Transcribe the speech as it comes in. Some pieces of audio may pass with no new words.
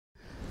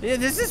Yeah,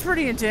 this is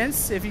pretty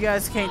intense, if you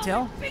guys can't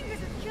tell.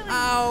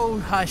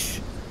 Oh, hush.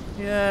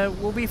 Yeah,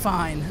 we'll be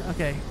fine.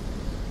 Okay.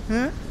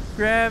 Huh?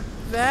 Grab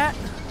that.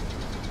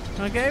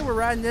 Okay, we're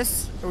riding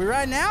this. Are we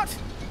riding out?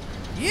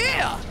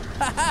 Yeah!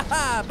 Ha ha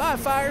ha! Bye,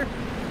 fire.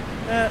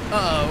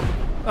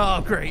 Uh-oh.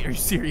 Oh, great. Are you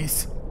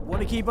serious?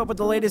 Want to keep up with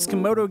the latest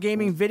Camodo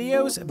Gaming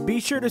videos?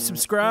 Be sure to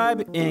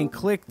subscribe and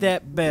click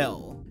that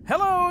bell.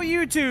 Hello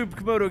YouTube,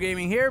 Camodo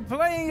Gaming here,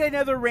 playing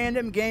another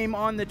random game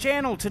on the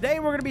channel. Today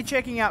we're going to be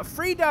checking out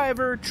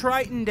Freediver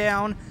Triton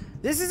Down.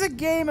 This is a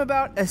game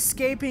about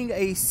escaping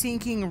a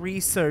sinking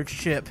research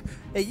ship.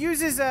 It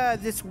uses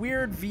this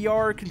weird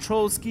VR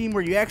control scheme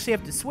where you actually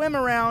have to swim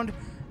around.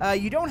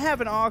 You don't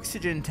have an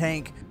oxygen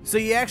tank, so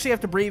you actually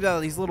have to breathe out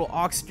of these little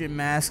oxygen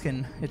masks,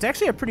 and it's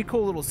actually a pretty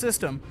cool little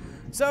system.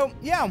 So,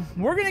 yeah,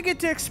 we're going to get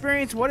to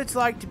experience what it's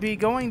like to be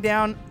going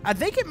down. I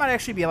think it might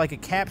actually be like a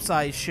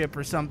capsized ship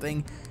or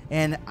something,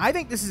 and I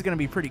think this is going to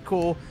be pretty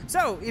cool.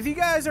 So, if you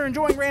guys are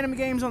enjoying random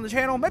games on the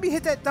channel, maybe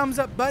hit that thumbs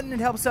up button. It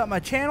helps out my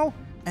channel,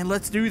 and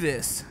let's do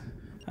this.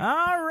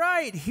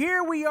 Alright,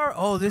 here we are.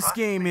 Oh, this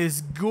game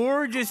is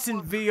gorgeous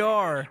in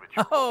VR.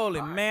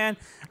 Holy man,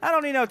 I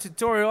don't need no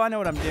tutorial. I know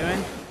what I'm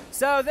doing.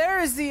 So,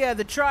 there is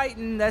the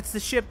Triton. That's the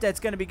ship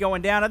that's going to be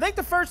going down. I think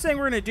the first thing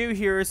we're going to do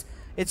here is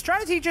it's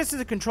trying to teach us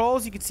the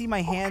controls. You can see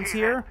my hands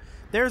here.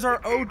 There's our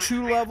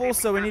O2 level,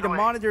 so we need to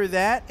monitor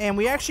that. And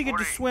we actually get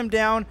to swim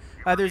down.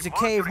 There's a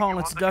cave. Hold on,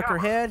 let's duck our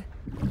head.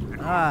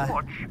 Look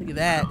at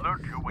that.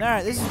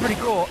 Alright, this is pretty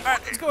cool.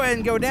 Alright, let's go ahead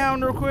and go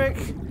down real quick.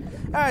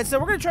 Alright, so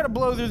we're going to try to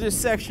blow through this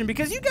section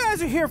because you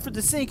guys are here for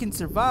the sinking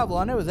survival.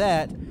 I know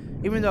that.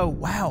 Even though,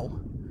 wow,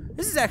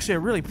 this is actually a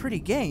really pretty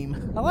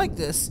game. I like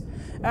this.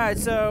 Alright,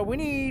 so we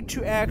need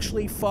to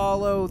actually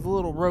follow the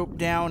little rope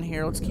down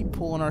here. Let's keep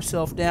pulling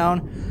ourselves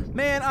down.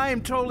 Man, I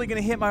am totally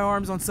going to hit my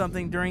arms on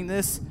something during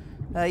this.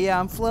 Yeah,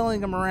 I'm flailing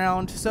them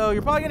around. So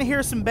you're probably going to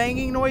hear some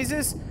banging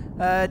noises.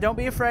 Don't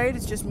be afraid.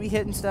 It's just me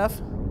hitting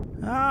stuff.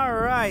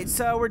 Alright,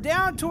 so we're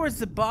down towards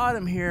the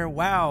bottom here.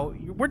 Wow,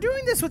 we're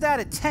doing this without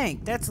a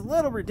tank. That's a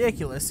little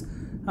ridiculous.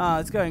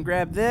 Let's go ahead and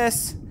grab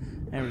this.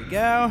 There we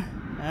go.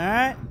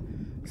 Alright.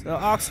 So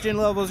oxygen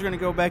levels are going to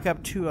go back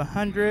up to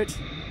 100.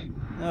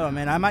 Oh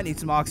man, I might need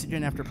some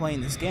oxygen after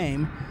playing this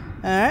game.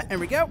 Alright, there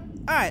we go.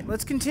 Alright,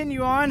 let's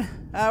continue on.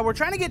 We're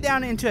trying to get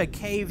down into a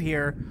cave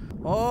here.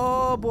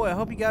 Oh boy, I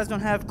hope you guys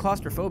don't have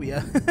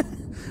claustrophobia.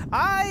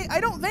 I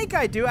don't think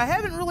I do. I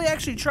haven't really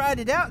actually tried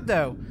it out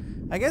though.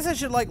 I guess I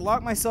should like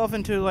lock myself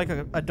into like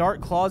a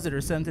dark closet or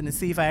something to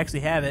see if I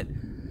actually have it.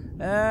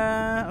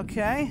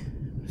 Okay.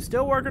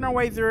 Still working our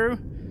way through.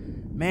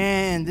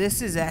 Man,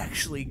 this is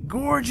actually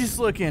gorgeous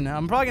looking.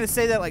 I'm probably going to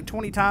say that like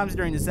 20 times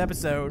during this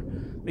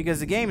episode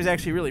because the game is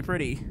actually really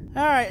pretty.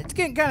 Alright, it's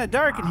getting kind of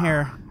dark in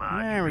here.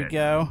 There we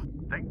go.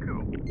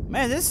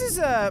 Man, this is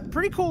a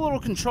pretty cool little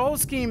control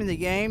scheme in the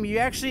game. You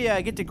actually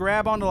get to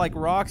grab onto like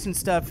rocks and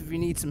stuff if you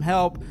need some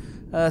help.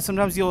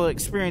 Sometimes you'll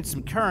experience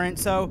some current,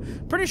 so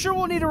pretty sure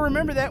we'll need to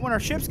remember that when our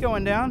ship's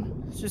going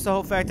down. It's just the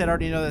whole fact that I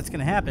already know that's going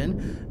to happen.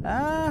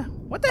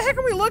 What the heck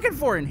are we looking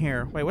for in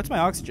here? Wait, what's my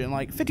oxygen?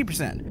 Like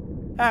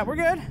 50%. Alright, we're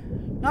good.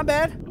 Not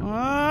bad.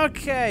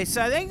 Okay,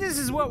 so I think this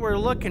is what we're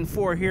looking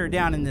for here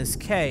down in this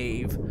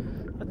cave.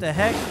 What the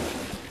heck?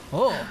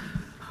 Oh.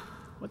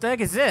 What the heck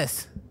is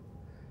this?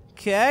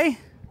 Okay.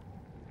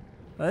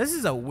 Well, this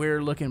is a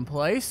weird looking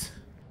place.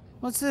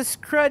 What's this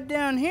crud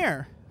down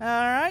here?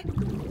 Alright.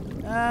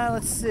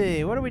 Let's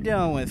see. What are we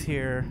dealing with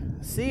here?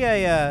 See,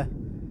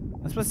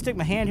 I'm supposed to stick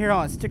my hand here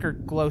on. Stick her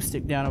glow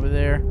stick down over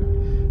there.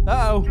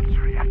 Uh-oh. It's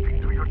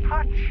reacting to your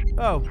touch.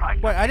 Oh,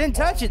 wait, I didn't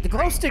touch it. The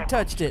glow stick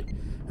touched it.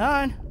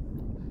 Hold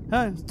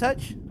on.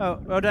 Touch.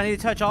 Oh, do I need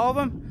to touch all of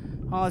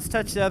them? Oh, let's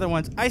touch the other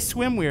ones. I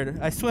swim weird.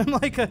 I swim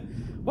like a...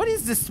 What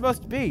is this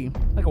supposed to be?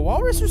 Like a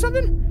walrus or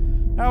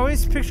something? I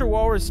always picture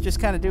walrus just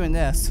kind of doing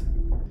this.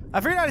 I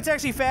figured out it's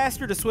actually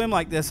faster to swim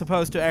like this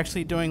opposed to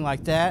actually doing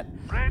like that.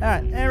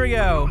 Alright, there we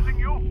go.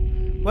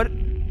 What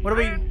are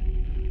we...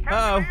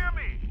 Uh-oh.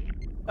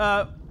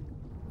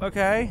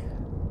 Okay.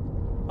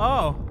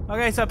 Oh,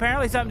 okay, so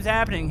apparently something's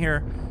happening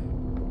here.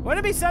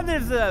 Wouldn't it be something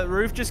if the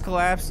roof just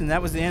collapsed and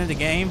that was the end of the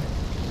game?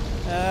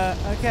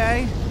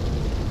 Okay.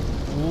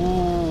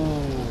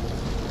 Ooh.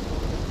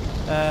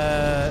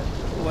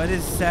 What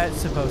is that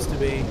supposed to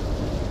be?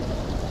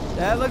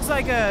 That looks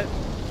like a...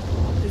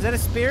 Is that a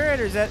spirit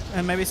or is that...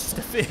 maybe it's just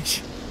a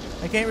fish.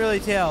 I can't really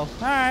tell.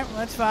 Alright, well,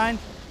 that's fine.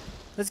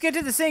 Let's get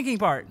to the sinking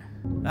part.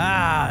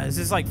 Ah, is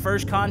this like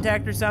first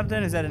contact or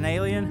something? Is that an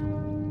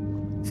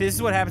alien? See, this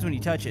is what happens when you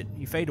touch it.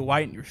 You fade to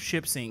white and your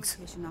ship sinks.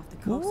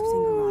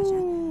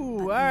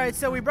 Ooh, alright,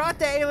 so we brought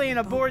the alien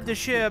aboard the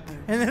ship,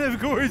 and then of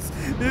course,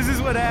 this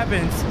is what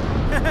happens.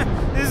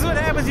 This is what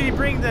happens when you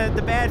bring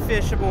the bad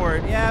fish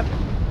aboard. Yep.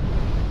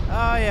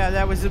 Oh yeah,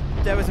 that was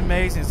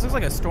amazing. This looks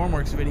like a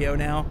Stormworks video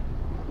now.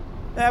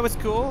 That was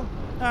cool.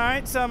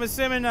 Alright, so I'm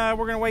assuming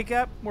we're gonna wake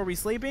up. Were we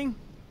sleeping?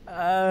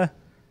 I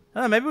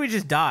don't know, maybe we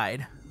just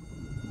died.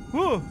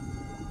 Whoa.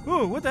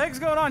 Ooh, what the heck's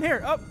going on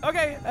here? Oh,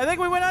 okay, I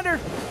think we went under.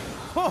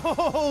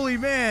 Holy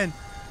man.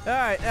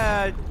 Alright,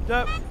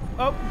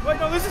 Oh, wait,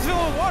 no, this is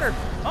filled with water.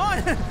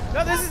 Oh,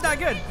 no, this is not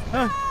good.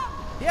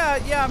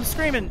 Yeah, I'm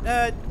screaming.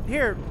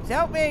 Here,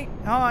 help me.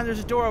 Hold on, there's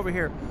a door over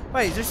here.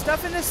 Wait, is there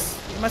stuff in this?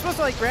 Am I supposed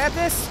to, like, grab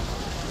this?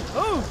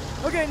 Oh,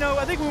 okay, no,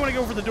 I think we want to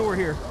go for the door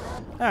here.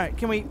 All right,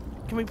 can we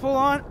pull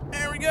on?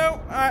 There we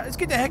go. All right, let's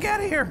get the heck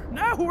out of here.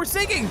 No, we're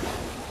sinking.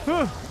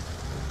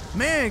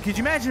 Man, could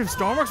you imagine if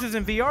Stormworks was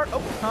in VR? Oh,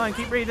 hold on,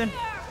 keep breathing.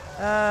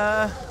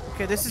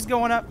 Okay, this is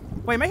going up.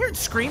 Wait, am I hearing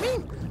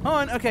screaming? Hold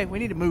on, okay, we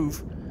need to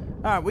move.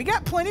 All right, we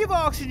got plenty of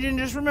oxygen.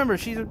 Just remember,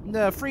 she's a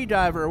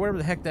Freediver, or whatever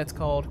the heck that's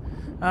called.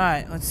 All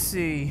right, let's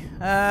see.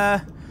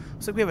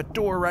 Looks like we have a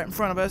door right in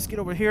front of us. Get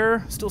over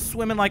here. Still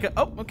swimming like a...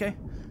 Oh, okay.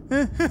 I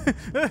don't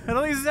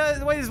think this is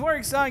the way this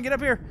works, son. Get up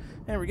here.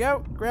 There we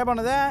go. Grab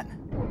onto that.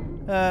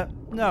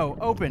 No.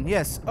 Open.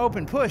 Yes.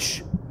 Open.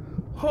 Push.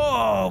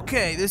 Oh,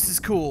 okay. This is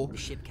cool. The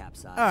ship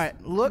capsized. All right.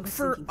 Look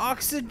for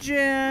oxygen.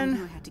 I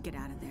knew I had to get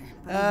out of there,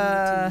 but I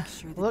wanted to make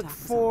sure the look dock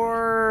was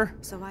for all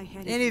right. So I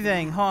headed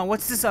anything. Hold on.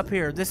 What's this up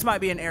here? This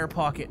might be an air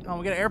pocket. Oh,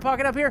 we got an air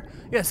pocket up here?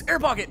 Yes. Air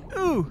pocket.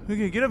 Ooh.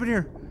 Okay. Get up in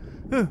here.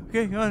 Ooh,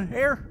 okay. On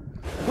air.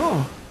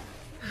 Oh.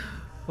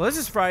 Well, this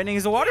is frightening.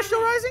 Is the water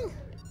still rising?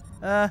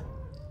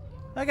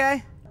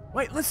 Okay.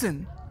 Wait,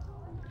 listen.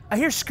 I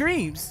hear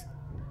screams.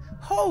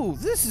 Oh,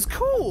 this is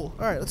cool.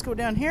 All right, let's go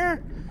down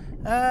here.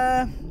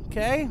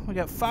 Okay, we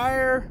got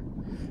fire.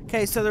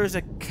 Okay, so there's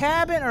a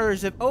cabin, or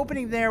there's an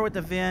opening there with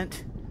the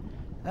vent.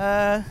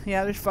 Yeah,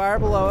 there's fire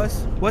below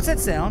us. What's that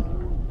sound?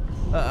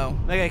 Uh-oh.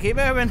 Okay, keep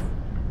moving.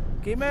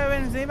 Keep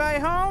moving. Is anybody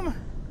home?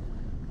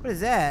 What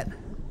is that?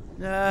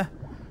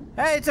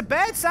 Hey, it's a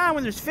bad sign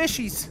when there's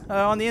fishies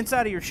on the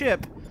inside of your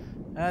ship.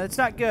 That's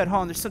not good.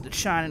 Hold on, there's something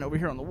shining over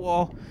here on the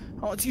wall.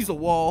 Oh, let's use the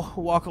wall.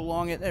 We'll walk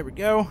along it. There we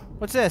go.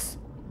 What's this?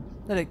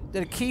 Is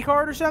that a key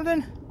card or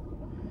something?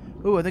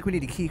 Ooh, I think we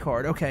need a key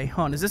card. Okay,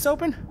 hold on. Is this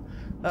open?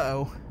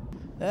 Uh-oh.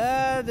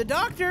 The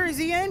doctor, is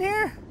he in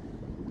here?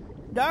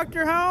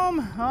 Doctor home?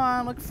 Hold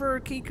on, look for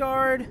a key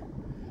card.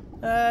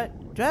 Do I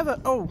have a...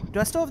 Oh,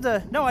 do I still have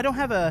the... No, I don't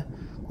have a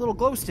little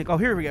glow stick. Oh,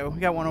 here we go. We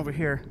got one over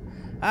here.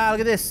 Ah, look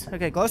at this.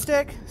 Okay, glow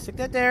stick. Stick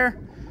that there.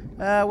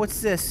 What's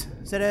this?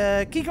 Is that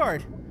a key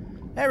card?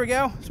 There we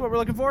go. That's what we're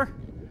looking for.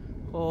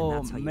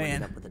 Oh,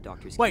 man.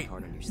 Wait,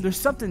 there's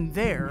something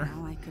there.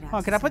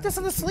 Oh, can I put this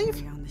on the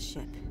sleeve?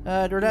 Do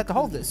I have to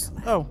hold this?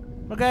 Oh,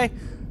 okay.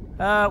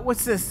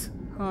 What's this?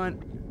 Oh,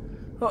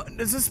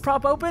 does this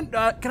prop open?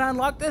 Can I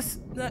unlock this?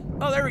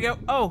 Oh, there we go.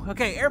 Oh,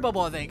 okay. Air bubble,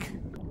 I think.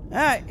 All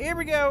right, here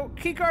we go.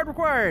 Key card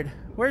required.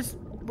 Where's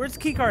the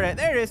key card at?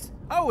 There it is.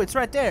 Oh, it's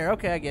right there.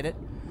 Okay, I get it.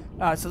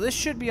 So this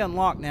should be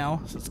unlocked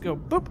now. So let's go.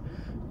 Boop.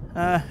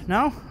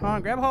 No. Hold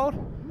on, grab a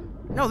hold.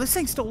 No, this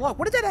thing's still locked.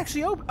 What did that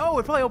actually open? Oh,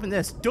 it probably opened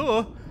this.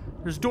 Duh.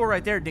 There's a door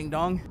right there, ding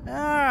dong.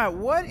 Alright,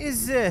 what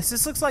is this?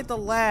 This looks like the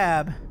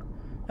lab.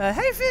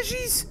 Hey,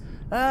 fishies!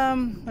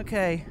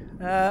 Okay.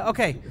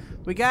 Okay.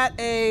 We got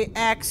a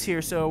axe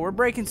here, so we're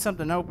breaking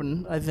something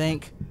open, I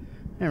think.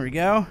 There we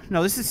go.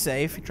 No, this is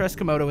safe. You trust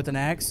Camodo with an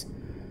axe.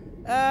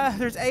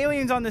 There's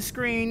aliens on the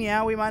screen.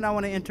 Yeah, we might not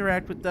want to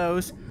interact with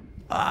those.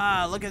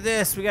 Ah, look at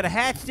this. We got a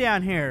hatch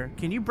down here.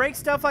 Can you break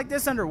stuff like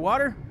this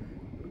underwater?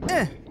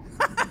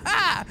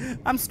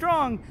 I'm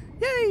strong.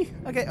 Yay.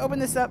 Okay, open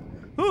this up.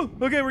 Ooh,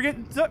 okay, we're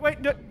getting... Wait,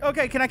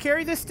 okay, can I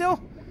carry this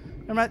still?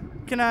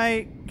 Can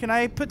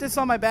I put this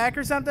on my back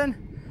or something?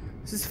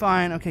 This is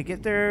fine. Okay,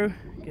 get through.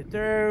 Get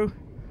through.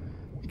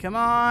 Come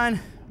on.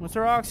 What's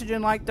our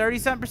oxygen like?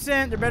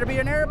 30-something%. There better be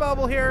an air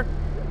bubble here.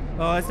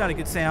 Oh, that's not a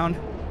good sound.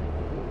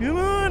 Come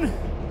on.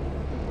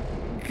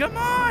 Come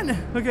on.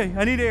 Okay,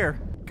 I need air.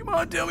 Come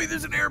on, tell me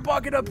there's an air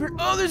pocket up here.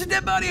 Oh, there's a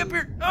dead body up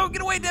here. Oh,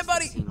 get away, dead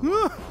body.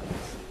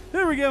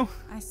 There we go.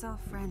 I saw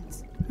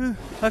friends.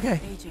 Okay.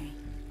 AJ.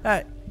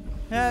 Alright.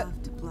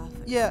 Love to bluff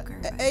at Yeah, poker,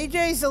 but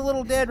AJ's a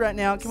little dead right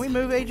now. Can we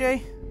move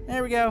AJ?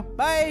 There we go.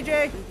 Bye, AJ.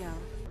 here we go.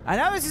 I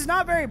know this is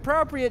not very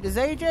appropriate. Does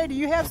AJ, do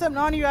you have something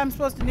on you I'm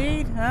supposed to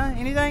need? Huh?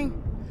 Anything?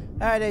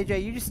 Alright,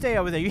 AJ, you just stay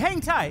over there. You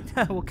hang tight.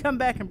 We'll come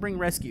back and bring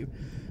rescue.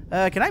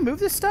 Can I move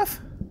this stuff?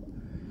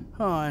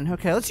 Hold on.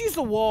 Okay, let's use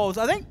the walls.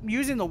 I think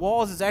using the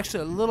walls is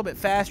actually a little bit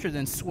faster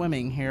than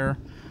swimming here.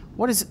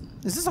 What is it?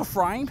 Is this a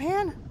frying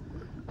pan?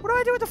 What do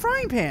I do with the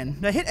frying pan?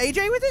 Did I hit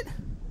AJ with it?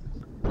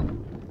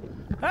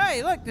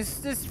 Hey, look,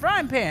 this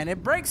frying pan,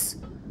 it breaks.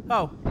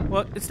 Oh,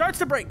 well, it starts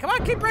to break. Come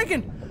on, keep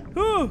breaking.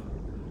 Whew.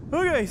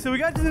 Okay, so we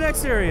got to the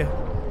next area.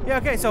 Yeah,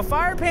 okay, so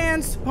fire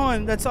pans. Hold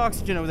on, that's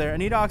oxygen over there. I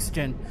need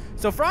oxygen.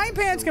 So frying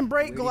pans can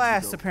break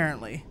glass,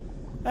 apparently.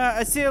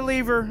 I see a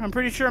lever. I'm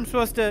pretty sure I'm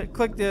supposed to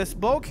click this.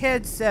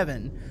 Bulkhead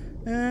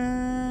 7.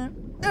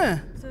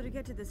 So to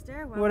get to the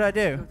stairwell, What'd I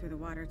do? Go through the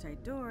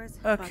watertight doors.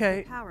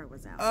 Okay. But the power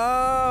was out.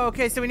 Oh,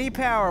 okay, so we need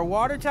power.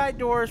 Watertight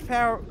doors,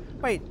 power.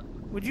 Wait,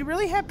 would you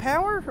really have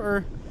power?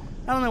 Or,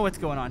 I don't know what's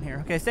going on here.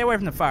 Okay, stay away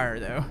from the fire,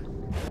 though.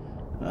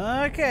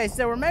 Okay,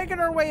 so we're making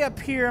our way up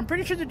here. I'm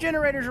pretty sure the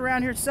generator's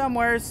around here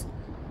somewhere.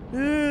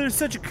 There's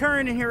such a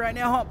current in here right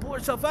now. Huh? Pull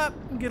yourself up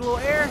and get a little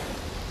air.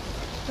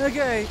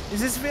 Okay,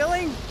 is this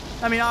filling?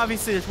 I mean,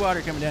 obviously there's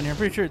water coming down here. I'm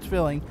pretty sure it's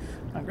filling.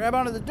 I'll grab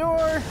onto the door.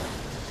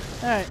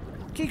 All right,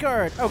 key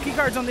card. Oh, key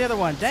card's on the other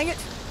one. Dang it.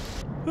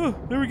 Oh,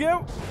 there we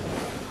go.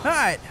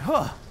 Alright.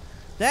 Oh,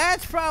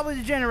 that's probably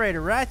the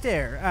generator right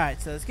there.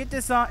 Alright, so let's get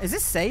this on. Is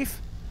this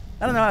safe?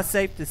 I don't know how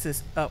safe this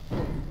is. Oh.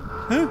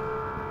 Huh?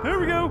 There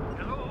we go.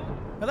 Hello?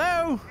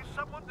 Hello? Is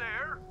someone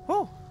there?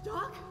 Oh.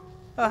 Doc?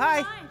 Oh,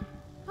 hi.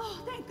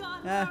 Oh, thank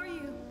God. How are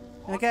you?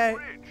 Okay.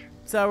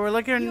 So we're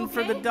looking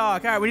for the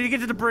dock. Alright, we need to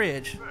get to the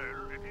bridge.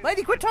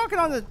 Lady, quit talking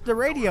on the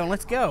radio and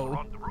let's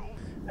go.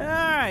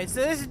 Alright,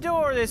 so this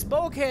door, this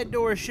bulkhead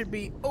door should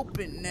be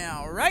open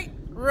now, right?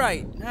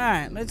 Right.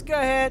 Alright, let's go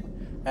ahead.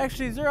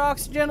 Actually, is there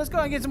oxygen? Let's go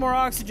and get some more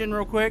oxygen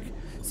real quick.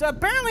 So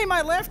apparently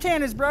my left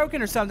hand is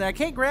broken or something. I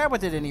can't grab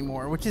with it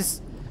anymore, which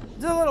is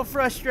a little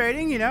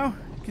frustrating, you know,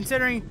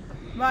 considering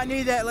I might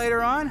need that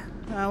later on.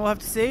 We'll have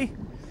to see.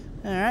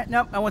 Alright,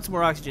 nope, I want some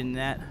more oxygen than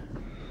that.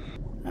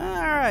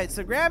 Alright,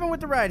 so grabbing with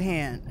the right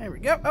hand. There we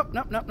go. Oh,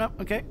 nope, nope, nope.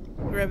 Okay,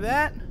 grab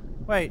that.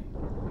 Wait.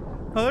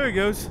 Oh, there he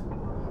goes.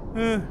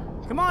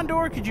 Come on,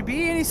 door. Could you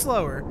be any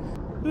slower?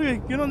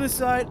 Okay, get on this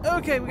side.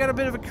 Okay, we got a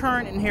bit of a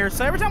current in here.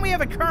 So every time we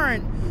have a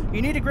current,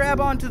 you need to grab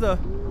onto the...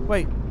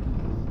 Wait.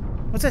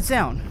 What's that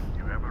sound?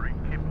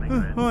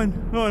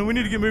 Hold on. We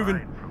need to get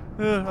moving.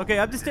 Okay,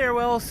 up the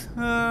stairwells.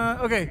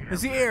 Okay,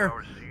 let's see air.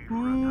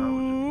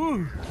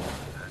 Ooh.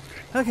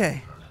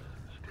 Okay.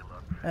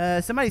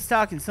 Somebody's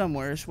talking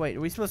somewhere. Wait,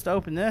 are we supposed to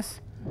open this?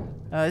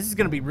 This is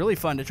going to be really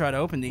fun to try to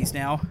open these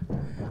now.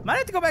 Might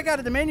have to go back out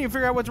of the menu and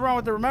figure out what's wrong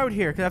with the remote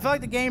here, because I feel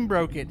like the game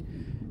broke it.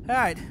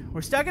 Alright,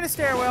 we're stuck in a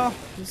stairwell.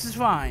 This is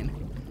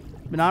fine.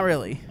 But not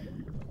really.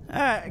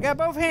 Alright, I got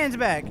both hands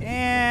back.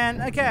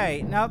 And,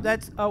 okay. Nope,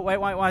 that's... Oh, wait,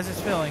 why is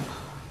this filling?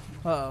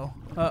 Uh-oh.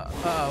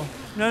 Uh-oh.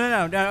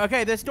 No.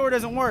 Okay, this door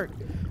doesn't work.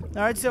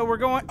 Alright, so we're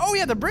going... Oh,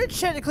 yeah, the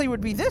bridge technically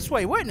would be this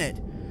way, wouldn't it?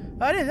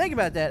 I didn't think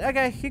about that.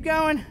 Okay, keep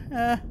going.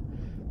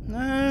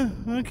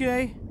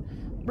 Okay.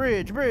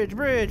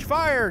 Bridge.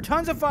 Fire!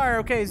 Tons of fire.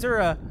 Okay, is there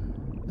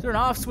an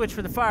off switch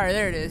for the fire?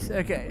 There it is.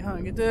 Okay, hold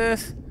on, get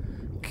this.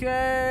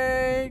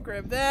 Okay,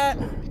 grab that.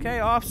 Okay,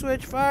 off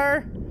switch,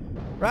 fire.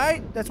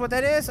 Right? That's what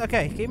that is?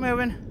 Okay, keep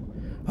moving.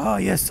 Oh,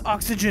 yes,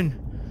 oxygen.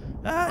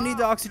 I need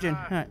the oxygen.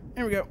 Alright,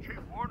 here we go.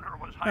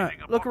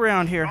 Look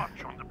around here.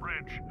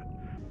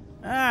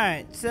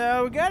 Alright,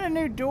 so we got a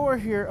new door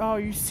here. Oh,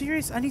 are you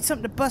serious? I need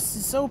something to bust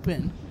this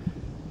open.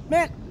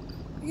 Man,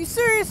 are you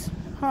serious?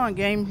 Hold on,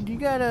 game. You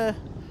got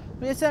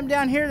something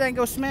down here that I can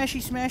go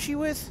smashy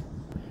with?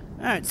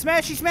 Alright,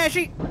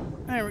 smashy.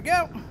 There we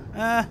go.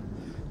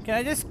 Can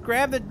I just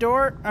grab the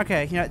door?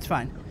 Okay, you know, it's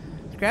fine.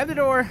 Let's grab the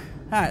door.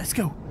 Alright, let's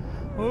go.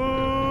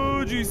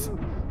 Oh, jeez.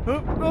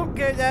 Oh,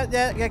 okay, that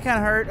kind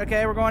of hurt.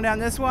 Okay, we're going down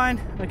this one.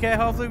 Okay,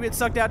 hopefully we get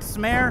sucked out to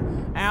some air.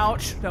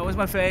 Ouch, that was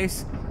my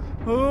face.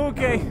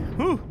 Okay,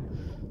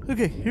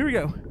 okay, here we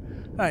go.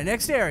 Alright,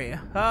 next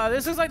area.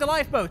 This looks like the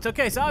lifeboats.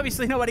 Okay, so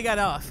obviously nobody got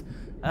off.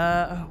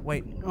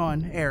 Wait,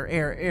 on, air.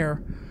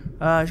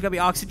 There's gotta be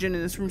oxygen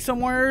in this room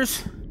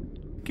somewheres.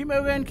 Keep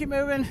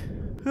moving.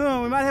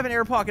 Oh, we might have an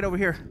air pocket over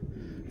here.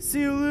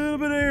 See a little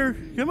bit of air.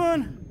 Come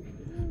on.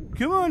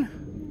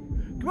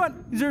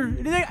 Is there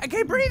anything? I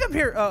can't breathe up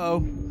here.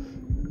 Uh-oh.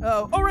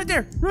 Oh, right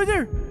there.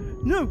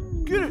 No,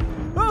 get it.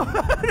 Oh,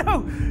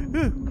 no.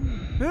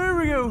 There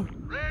we go.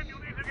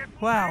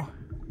 Wow.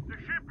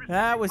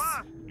 That was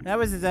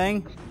the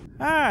thing.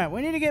 All right,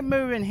 we need to get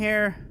moving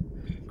here.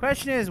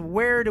 Question is,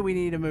 where do we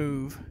need to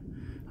move?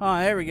 Oh,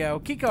 there we go.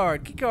 Key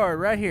card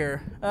right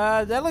here.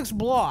 That looks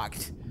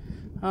blocked.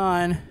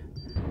 On.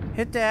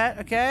 Hit that,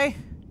 okay.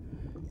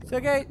 It's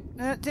okay.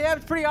 Yeah,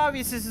 it's pretty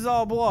obvious this is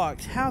all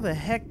blocked. How the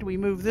heck do we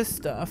move this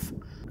stuff?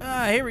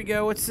 Here we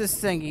go. What's this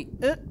thingy?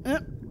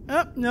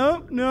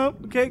 No.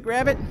 Okay,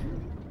 grab it.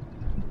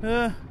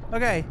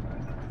 Okay.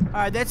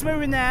 Alright, that's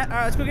moving that.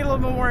 Alright, let's go get a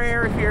little bit more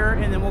air here,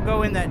 and then we'll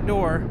go in that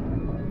door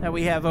that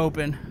we have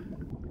open.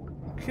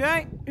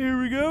 Okay,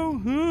 here we go.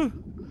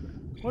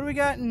 What do we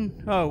got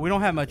in... Oh, we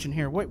don't have much in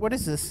here. Wait, what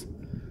is this?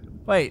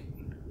 Wait,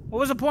 what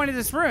was the point of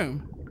this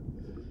room?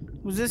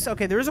 Was this...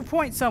 Okay, there is a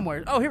point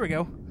somewhere. Oh, here we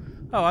go.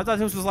 Oh, I thought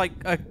this was like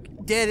a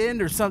dead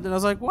end or something. I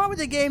was like, why would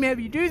the game have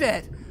you do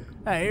that?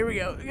 Alright, here we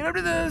go. Get up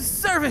to the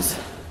surface.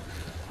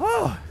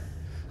 Oh.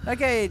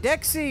 Okay,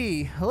 deck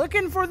C.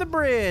 Looking for the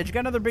bridge.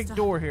 Got another big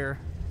door here.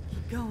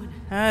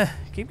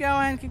 Keep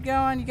going.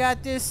 You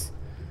got this.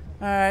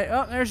 Alright,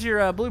 oh, there's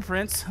your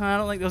blueprints. I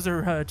don't think those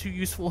are too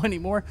useful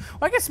anymore.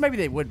 Well, I guess maybe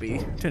they would be,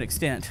 to an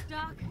extent.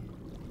 Doc,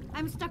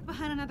 I'm stuck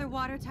behind another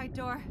watertight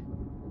door.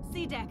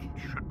 C deck.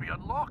 Should be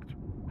unlocked.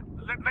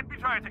 Let me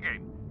try it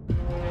again.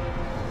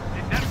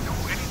 Did that do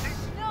anything?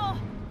 No!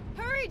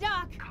 Hurry,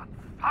 Doc!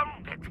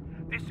 Confound it!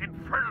 This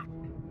infernal...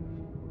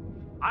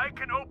 I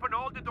can open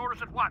all the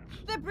doors at once.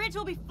 The bridge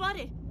will be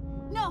flooded.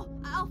 No,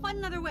 I'll find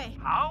another way.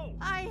 How?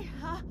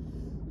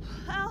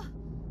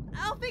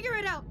 I'll figure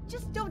it out.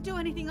 Just don't do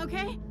anything,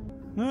 okay?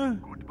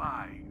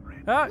 Goodbye,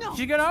 Red. Oh, No.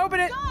 she's gonna open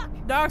it. Doc!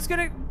 Doc's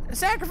gonna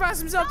sacrifice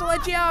himself to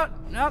let you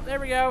out. Nope, there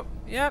we go.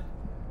 Yep.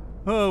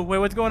 Oh, wait,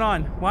 what's going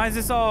on? Why is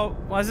this all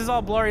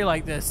blurry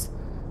like this?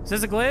 Is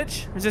this a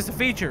glitch? Or is this a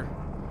feature?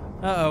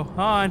 Uh-oh, hold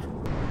on.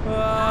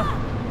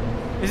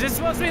 Is this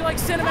supposed to be like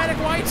cinematic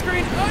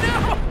widescreen? Oh no!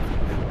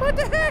 What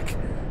the heck?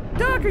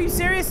 Doc, are you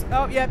serious?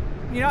 Oh, yeah.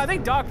 You know, I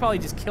think Doc probably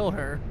just killed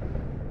her.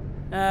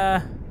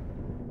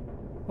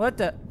 What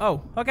the?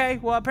 Oh, okay.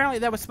 Well, apparently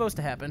that was supposed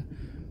to happen.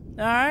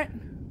 All right.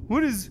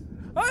 What is?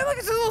 Oh, look,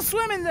 it's a little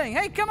swimming thing.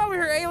 Hey, come over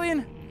here,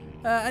 alien.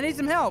 I need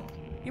some help.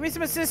 Give me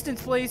some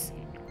assistance, please.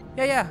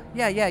 Yeah,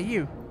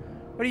 you.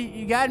 What are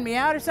you guiding me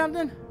out or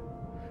something?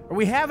 Are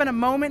we having a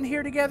moment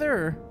here together,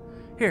 or?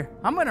 Here,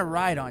 I'm gonna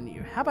ride on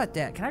you. How about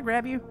that? Can I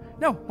grab you?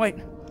 No, wait.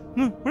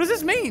 What does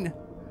this mean?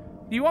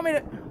 Do you want me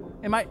to?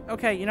 Am I?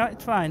 Okay, you know,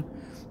 it's fine.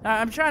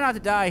 I'm trying not to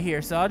die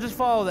here, so I'll just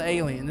follow the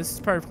alien. This is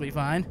perfectly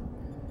fine.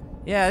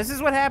 Yeah, this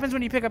is what happens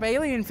when you pick up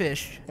alien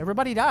fish.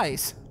 Everybody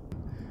dies.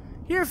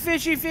 Here,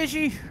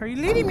 fishy. Are you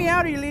leading me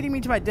out, or are you leading me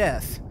to my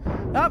death?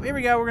 Oh, here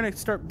we go. We're gonna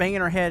start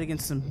banging our head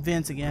against some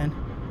vents again.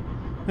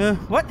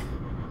 What?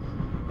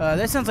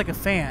 That sounds like a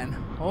fan.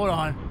 Hold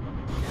on.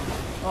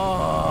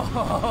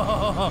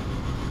 Oh,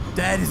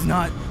 that's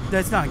not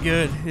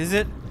good, is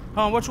it?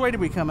 Oh, which way did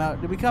we come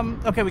out? Did we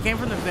come? Okay, we came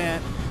from the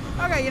vent.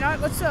 Okay, you know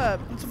what? Let's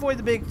avoid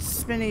the big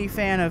spinny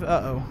fan of.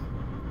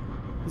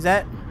 Is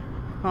that?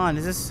 Hold on.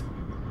 Is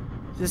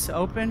this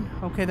open?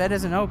 Okay, that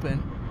isn't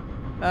open.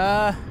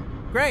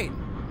 Great.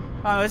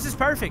 Oh, this is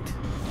perfect.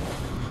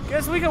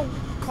 Guess we can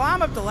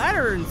climb up the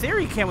ladder in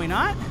theory, can we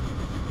not?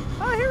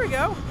 Oh, here we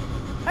go.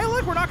 Hey,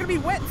 look, we're not gonna be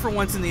wet for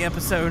once in the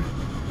episode.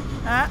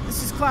 Let's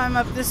just climb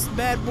up this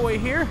bad boy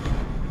here.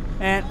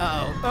 And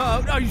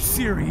are you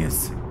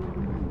serious?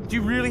 Do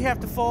you really have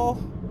to fall?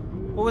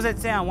 What was that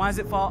sound? Why does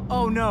it fall?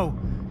 Oh no.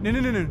 No,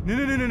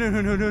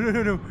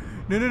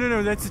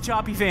 that's the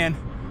choppy fan.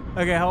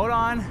 Okay, hold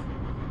on.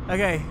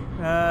 Okay,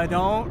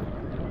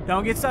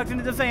 don't get sucked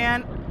into the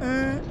fan.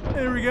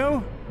 There we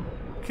go.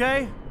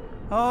 Okay.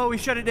 Oh, we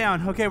shut it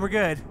down. Okay, we're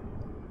good.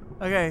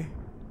 Okay.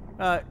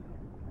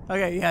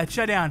 Okay, yeah,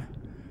 shut down.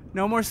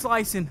 No more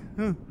slicing.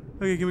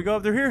 Okay, can we go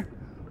up through here?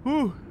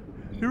 Ooh,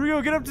 here we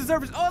go. Get up to the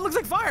surface. Oh, it looks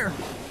like fire.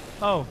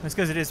 Oh, that's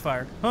because it is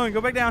fire. Oh,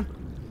 go back down.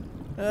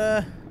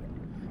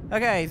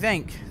 Okay,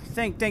 think.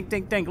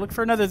 Look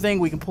for another thing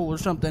we can pull or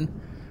something.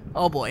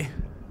 Oh boy.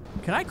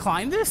 Can I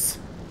climb this?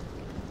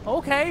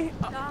 Okay.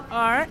 All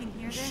right.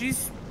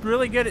 She's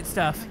really good at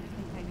stuff.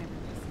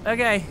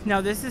 Okay,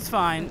 no, this is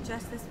fine.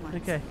 Just this once.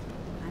 Okay.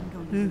 I'm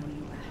going to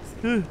you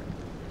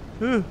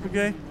ask.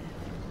 Okay.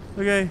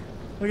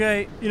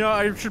 You know,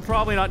 I should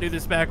probably not do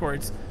this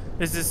backwards.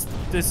 This is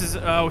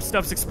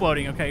stuff's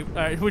exploding. Okay, all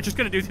right, we're just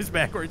gonna do this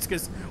backwards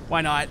because why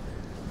not?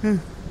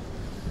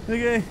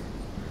 Okay.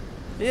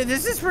 Yeah,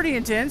 this is pretty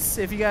intense.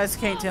 If you guys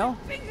can't tell.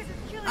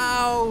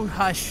 Oh,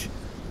 hush.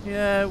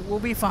 Yeah, we'll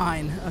be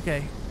fine.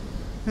 Okay.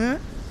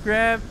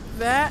 Grab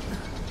that.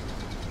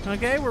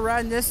 Okay, we're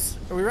riding this.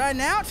 Are we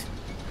riding out?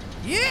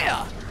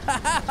 Yeah!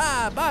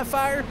 Bye,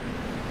 fire.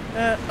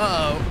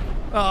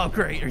 Oh,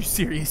 great. Are you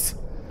serious?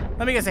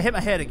 Let me guess, I hit my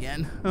head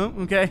again. Oh,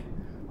 okay.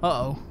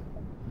 Oh,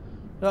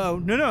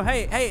 no.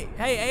 Hey,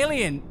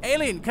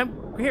 alien,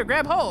 come here,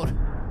 grab hold.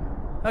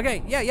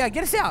 Okay, yeah,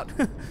 get us out.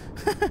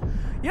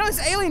 You know,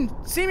 this alien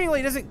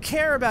seemingly doesn't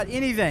care about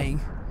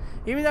anything.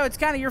 Even though it's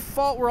kind of your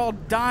fault we're all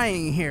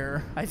dying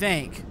here, I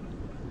think.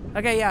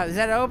 Okay, yeah, is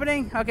that an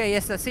opening? Okay,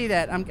 yes, I see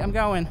that. I'm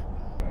going.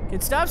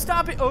 Can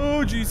stop it.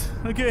 Oh, jeez.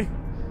 Okay.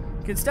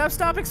 Can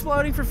stop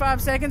exploding for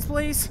 5 seconds,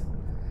 please?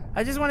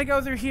 I just want to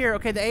go through here.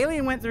 Okay, the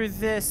alien went through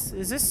this.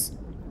 Is this...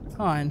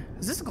 Hold on.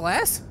 Is this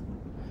glass?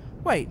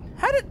 Wait,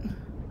 how did...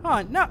 Hold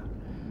on, no.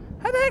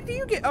 How the heck do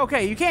you get...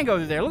 Okay, you can't go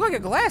through there. It looked like a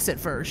glass at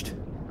first.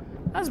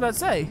 I was about to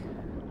say.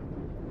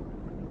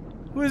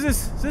 What is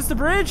this? Is this the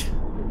bridge?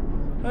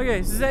 Okay,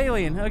 this is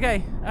alien.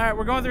 Okay, alright,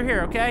 we're going through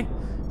here, okay?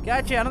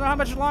 Gotcha. I don't know how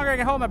much longer I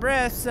can hold my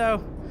breath,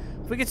 so...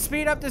 If we could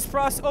speed up this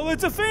process... Oh,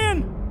 it's a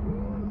fan!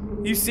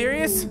 You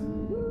serious?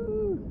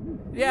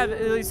 Yeah,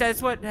 at least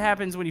that's what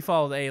happens when you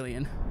follow the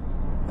alien.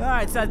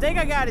 Alright, so I think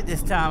I got it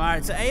this time.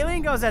 Alright, so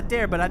alien goes out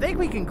there, but I think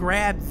we can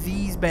grab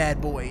these bad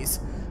boys.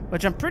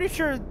 Which I'm pretty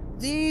sure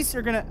these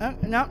are gonna...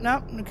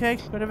 no. Okay,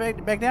 put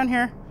it back down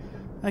here.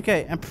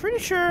 Okay, I'm pretty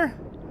sure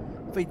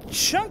if we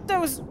chunk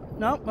those...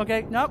 Nope,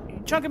 okay, nope.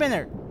 Chunk them in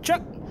there.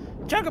 Chunk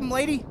them,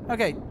 lady.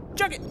 Okay,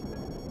 chunk it.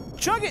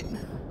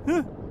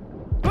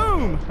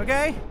 Boom,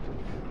 okay.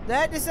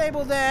 That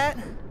disabled that.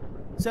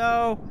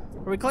 So,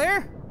 are we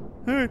clear?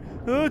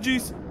 Oh,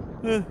 jeez.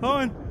 Hold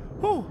on.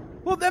 Oh,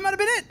 well, that might have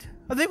been it.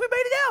 I think we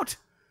made it out.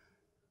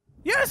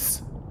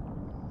 Yes.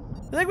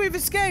 I think we've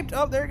escaped.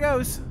 Oh, there it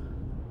goes.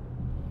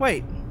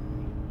 Wait.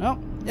 Oh,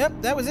 yep,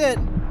 that was it.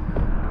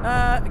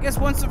 I guess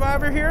one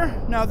survivor here.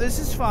 No, this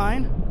is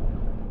fine.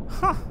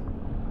 Huh.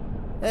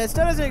 It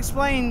still doesn't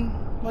explain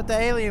what the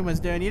alien was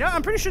doing. You know,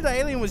 I'm pretty sure the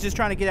alien was just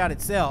trying to get out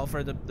itself,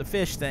 or the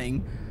fish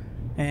thing.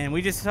 And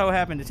we just so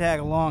happened to tag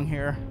along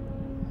here.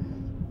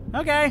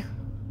 Okay.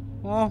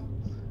 Well,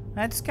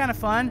 that's kind of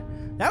fun.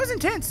 That was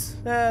intense.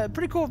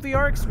 Pretty cool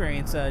VR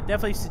experience.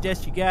 Definitely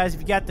suggest you guys,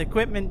 if you got the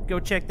equipment, go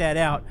check that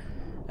out.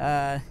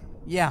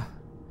 Yeah.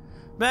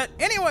 But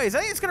anyways, I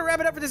think it's going to wrap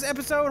it up for this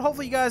episode.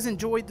 Hopefully you guys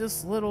enjoyed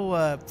this little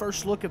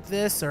first look of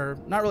this, or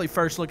not really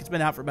first look. It's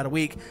been out for about a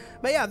week.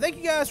 But yeah, thank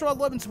you guys for all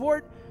the love and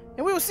support,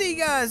 and we will see you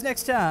guys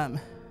next time.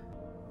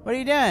 What are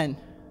you doing?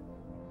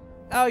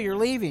 Oh, you're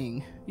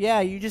leaving.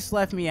 Yeah, you just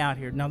left me out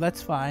here. No,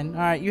 that's fine.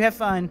 All right, you have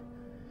fun.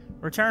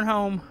 Return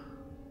home.